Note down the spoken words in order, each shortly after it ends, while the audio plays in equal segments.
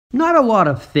Not a lot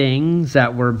of things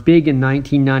that were big in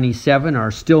 1997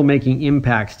 are still making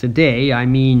impacts today. I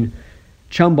mean,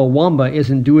 Chumbawamba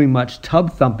isn't doing much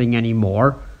tub thumping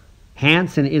anymore.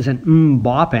 Hanson isn't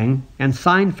bopping, and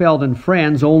Seinfeld and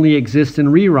Friends only exist in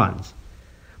reruns.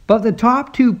 But the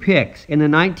top two picks in the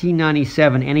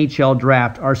 1997 NHL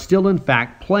draft are still in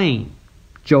fact playing.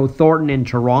 Joe Thornton in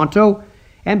Toronto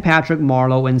and Patrick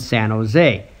Marleau in San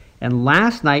Jose. And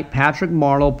last night, Patrick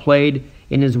Marleau played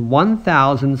in his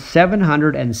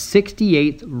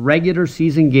 1,768th regular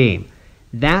season game.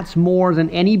 That's more than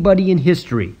anybody in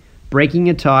history, breaking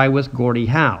a tie with Gordie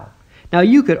Howe. Now,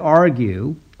 you could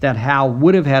argue that Howe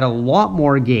would have had a lot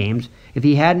more games if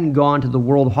he hadn't gone to the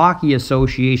World Hockey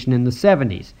Association in the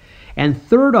 70s. And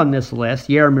third on this list,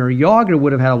 Jaromir Jagr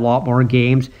would have had a lot more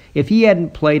games if he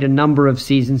hadn't played a number of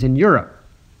seasons in Europe.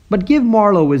 But give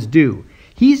Marleau his due.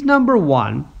 He's number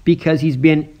one because he's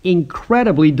been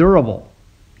incredibly durable.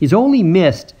 He's only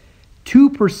missed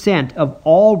 2% of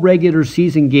all regular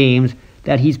season games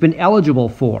that he's been eligible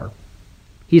for.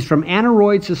 He's from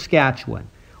Aneroid, Saskatchewan,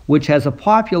 which has a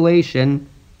population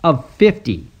of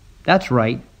 50. That's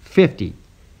right, 50.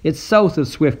 It's south of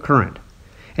Swift Current.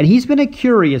 And he's been a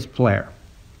curious player.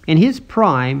 In his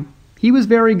prime, he was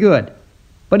very good,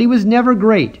 but he was never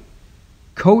great.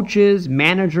 Coaches,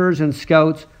 managers, and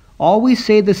scouts always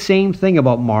say the same thing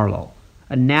about Marleau,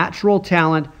 a natural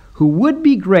talent who would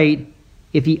be great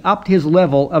if he upped his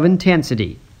level of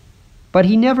intensity. But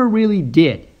he never really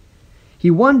did. He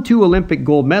won 2 Olympic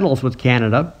gold medals with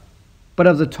Canada, but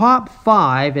of the top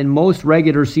 5 in most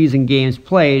regular season games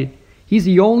played, he's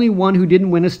the only one who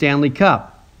didn't win a Stanley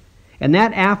Cup. And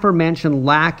that aforementioned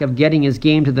lack of getting his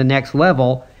game to the next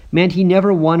level meant he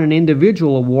never won an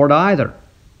individual award either.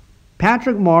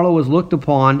 Patrick Marleau was looked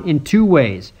upon in 2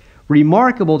 ways.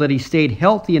 Remarkable that he stayed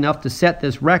healthy enough to set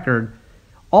this record.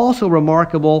 Also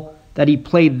remarkable that he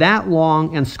played that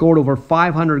long and scored over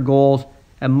 500 goals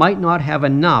and might not have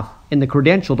enough in the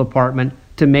credential department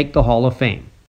to make the Hall of Fame.